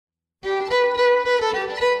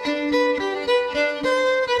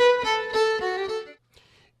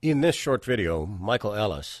In this short video, Michael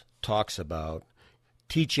Ellis talks about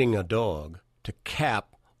teaching a dog to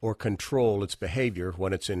cap or control its behavior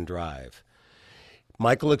when it's in drive.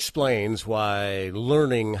 Michael explains why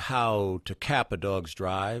learning how to cap a dog's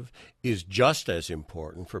drive is just as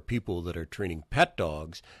important for people that are training pet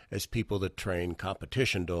dogs as people that train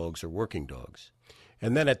competition dogs or working dogs.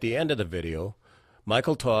 And then at the end of the video,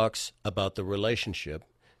 Michael talks about the relationship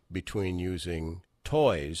between using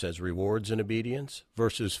toys as rewards in obedience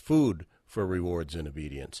versus food for rewards in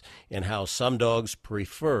obedience, and how some dogs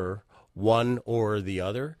prefer one or the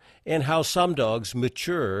other, and how some dogs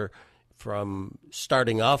mature from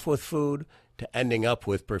starting off with food to ending up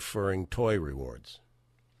with preferring toy rewards.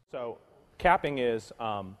 So capping is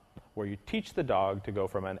where you teach the dog to go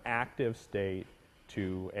from an active state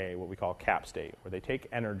to a what we call cap state, where they take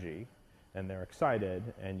energy and they're excited,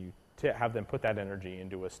 and you have them put that energy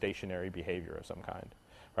into a stationary behavior of some kind,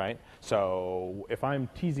 right? So if I'm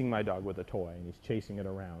teasing my dog with a toy and he's chasing it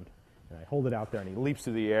around, and I hold it out there and he leaps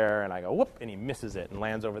through the air and I go whoop, and he misses it and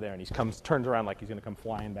lands over there, and he turns around like he's going to come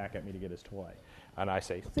flying back at me to get his toy, and I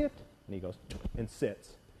say sit, and he goes and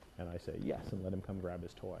sits, and I say yes and let him come grab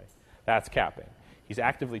his toy. That's capping. He's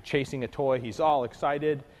actively chasing a toy, he's all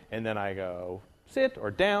excited, and then I go sit or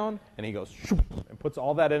down, and he goes shoop, and puts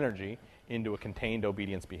all that energy into a contained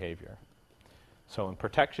obedience behavior. So in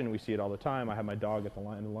protection, we see it all the time. I have my dog at the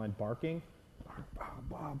line barking.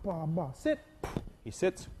 Bah, bah, bah, sit. He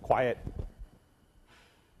sits, quiet.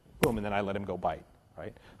 Boom, and then I let him go bite,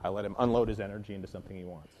 right? I let him unload his energy into something he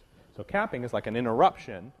wants. So capping is like an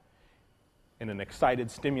interruption in an excited,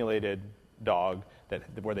 stimulated dog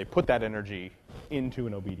where they put that energy into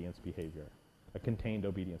an obedience behavior, a contained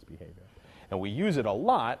obedience behavior. And we use it a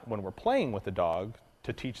lot when we're playing with the dog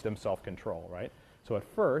to teach them self-control, right? So at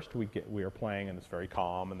first, we are playing, and it's very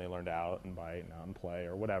calm, and they learned out and bite and out and play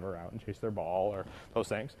or whatever, out and chase their ball or those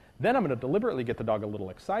things. Then I'm going to deliberately get the dog a little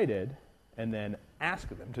excited and then ask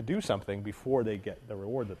them to do something before they get the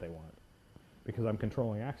reward that they want, because I'm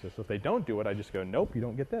controlling access. So if they don't do it, I just go, nope, you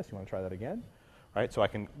don't get this. You want to try that again? Right? So I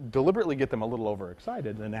can deliberately get them a little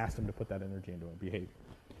overexcited and then ask them to put that energy into a behavior.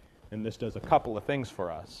 And this does a couple of things for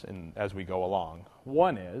us as we go along.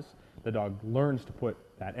 One is the dog learns to put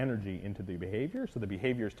that energy into the behavior, so the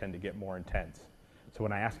behaviors tend to get more intense. So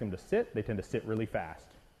when I ask them to sit, they tend to sit really fast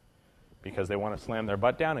because they want to slam their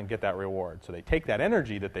butt down and get that reward. So they take that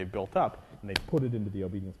energy that they've built up and they put it into the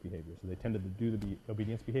obedience behavior. So they tend to do the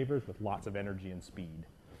obedience behaviors with lots of energy and speed,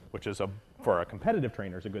 which is, for a competitive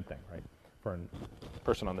trainer, is a good thing, right? For a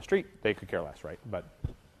person on the street, they could care less, right? But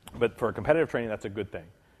for a competitive training, that's a good thing.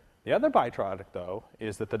 The other byproduct, though,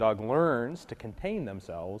 is that the dog learns to contain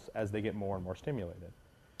themselves as they get more and more stimulated.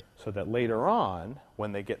 So that later on,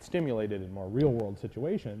 when they get stimulated in more real-world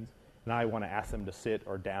situations, and I want to ask them to sit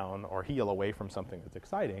or down or heel away from something that's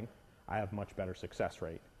exciting, I have much better success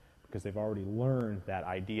rate because they've already learned that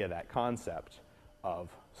idea, that concept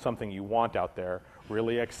of something you want out there,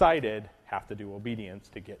 really excited, have to do obedience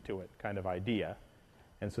to get to it kind of idea.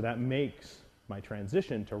 And so that makes my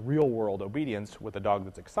transition to real-world obedience with a dog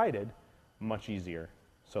that's excited much easier.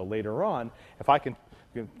 So later on, if I can,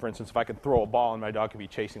 for instance, if I can throw a ball and my dog can be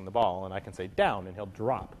chasing the ball, and I can say down, and he'll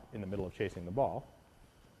drop in the middle of chasing the ball,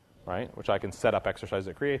 right? Which I can set up exercises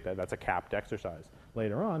that create that. That's a capped exercise.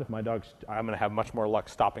 Later on, if my dog's, I'm going to have much more luck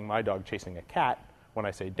stopping my dog chasing a cat when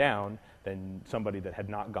I say down than somebody that had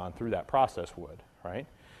not gone through that process would, right?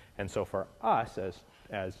 And so for us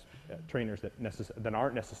as trainers that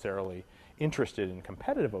aren't necessarily interested in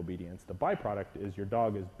competitive obedience, the byproduct is your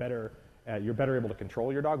dog is better, you're better able to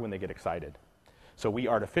control your dog when they get excited. So we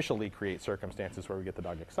artificially create circumstances where we get the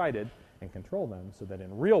dog excited and control them so that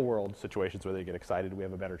in real world situations where they get excited, we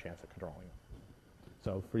have a better chance of controlling them.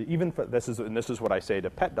 So this is what I say to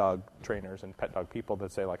pet dog trainers and pet dog people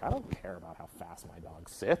that say, like, I don't care about how fast my dog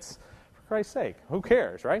sits. For Christ's sake, who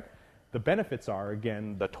cares, right? The benefits are,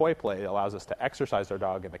 again, the toy play allows us to exercise our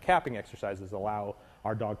dog, and the capping exercises allow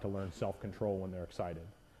our dog to learn self-control when they're excited.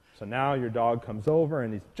 So now your dog comes over,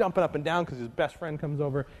 and he's jumping up and down because his best friend comes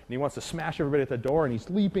over, and he wants to smash everybody at the door, and he's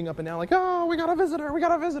leaping up and down like, oh, we got a visitor, we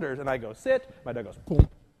got a visitor. And I go, sit. My dog goes, boom,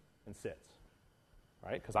 and sits,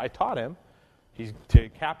 right? Because I taught him to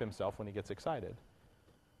cap himself when he gets excited.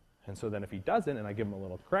 And so then if he doesn't, and I give him a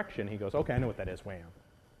little correction, he goes, okay, I know what that is, wham.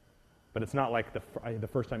 But it's not like the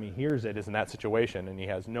first time he hears it is in that situation, and he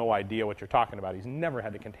has no idea what you're talking about. He's never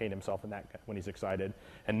had to contain himself in that when he's excited.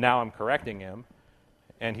 And now I'm correcting him,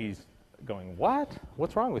 and he's going, what?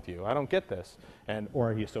 What's wrong with you? I don't get this.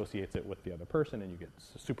 Or he associates it with the other person, and you get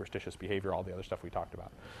superstitious behavior, all the other stuff we talked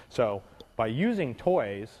about. So by using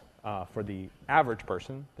toys, for the average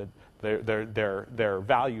person, that their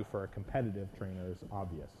value for a competitive trainer is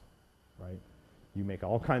obvious, right? You make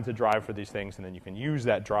all kinds of drive for these things, and then you can use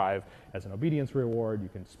that drive as an obedience reward. You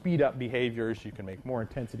can speed up behaviors. You can make more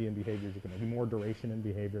intensity in behaviors. You can make more duration in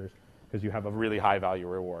behaviors because you have a really high value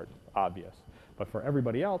reward, obvious. But for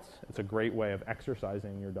everybody else, it's a great way of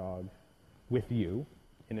exercising your dog with you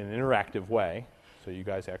in an interactive way. So you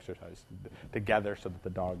guys exercise together so that the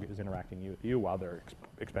dog is interacting with you while they're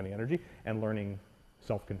expending energy and learning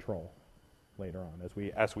self-control later on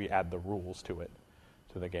as we add the rules to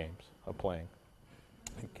the games of playing.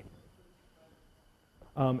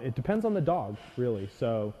 It depends on the dog, really.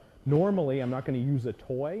 So normally I'm not going to use a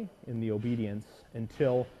toy in the obedience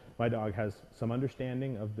until my dog has some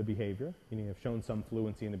understanding of the behavior, meaning I've shown some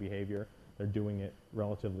fluency in the behavior. They're doing it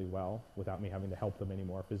relatively well without me having to help them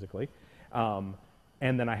anymore physically.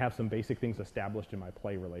 And then I have some basic things established in my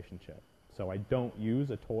play relationship. So I don't use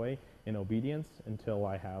a toy in obedience until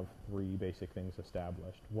I have 3 basic things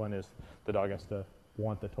established. One is the dog has to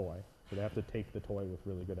want the toy. So they have to take the toy with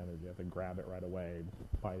really good energy. They have to grab it right away,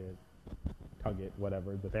 bite it, tug it,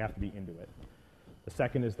 whatever, but they have to be into it. The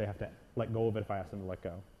second is they have to let go of it if I ask them to let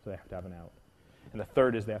go. So they have to have an out. And the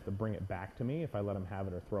third is they have to bring it back to me if I let them have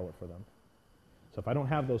it or throw it for them. So if I don't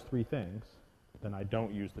have those 3 things, then I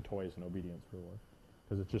don't use the toy as an obedience reward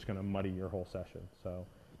because it's just going to muddy your whole session. So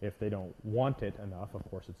if they don't want it enough, of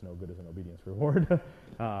course it's no good as an obedience reward.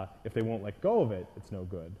 If they won't let go of it, it's no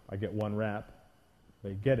good. I get 1 rep,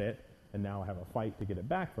 they get it, and now I have a fight to get it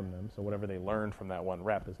back from them. So whatever they learned from that 1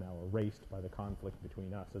 rep is now erased by the conflict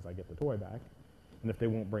between us as I get the toy back. And if they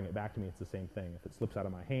won't bring it back to me, it's the same thing. If it slips out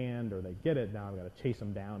of my hand or they get it, now I've got to chase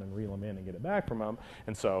them down and reel them in and get it back from them.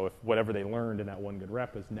 And so if whatever they learned in that 1 good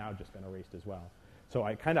rep has now just been erased as well. So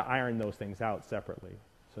I kind of iron those things out separately.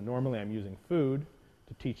 So normally I'm using food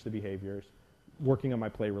to teach the behaviors, working on my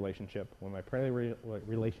play relationship. When my play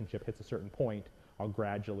relationship hits a certain point, I'll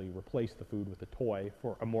gradually replace the food with a toy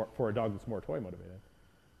for a dog that's more toy motivated.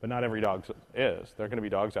 But not every dog is. There are going to be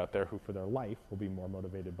dogs out there who for their life will be more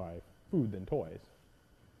motivated by food than toys.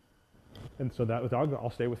 And so that dog,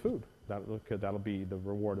 I'll stay with food. That'll be the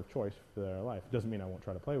reward of choice for their life. Doesn't mean I won't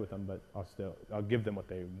try to play with them, but I'll give them what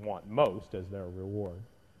they want most as their reward.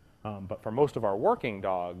 But for most of our working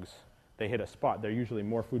dogs, they hit a spot. They're usually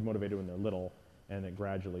more food motivated when they're little, and it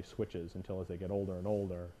gradually switches until as they get older and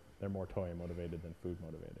older, they're more toy motivated than food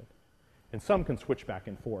motivated. And some can switch back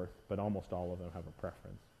and forth, but almost all of them have a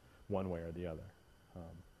preference, one way or the other.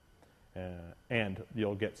 And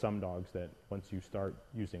you'll get some dogs that once you start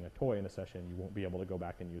using a toy in a session, you won't be able to go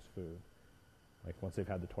back and use food. Like once they've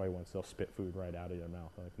had the toy once, they'll spit food right out of their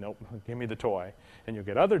mouth. They're like, nope, give me the toy. And you'll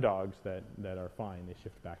get other dogs that are fine. They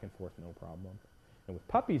shift back and forth, no problem. And with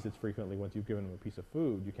puppies, it's frequently once you've given them a piece of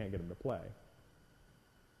food, you can't get them to play.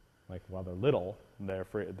 Like while they're little, their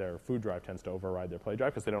food drive tends to override their play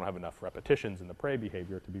drive because they don't have enough repetitions in the prey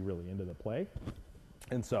behavior to be really into the play.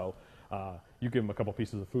 And so you give them a couple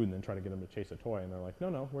pieces of food and then try to get them to chase a toy, and they're like,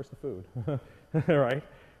 no, where's the food? Right?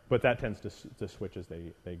 But that tends to switch as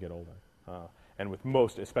they get older. And with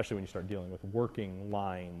most, especially when you start dealing with working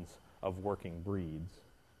lines of working breeds,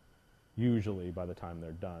 usually by the time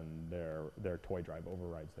they're done, their toy drive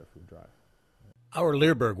overrides their food drive. Our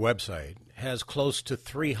Learberg website has close to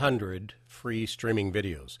 300 free streaming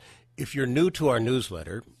videos. If you're new to our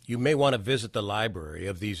newsletter, you may want to visit the library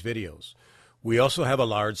of these videos. We also have a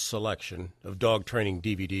large selection of dog training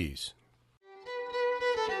DVDs.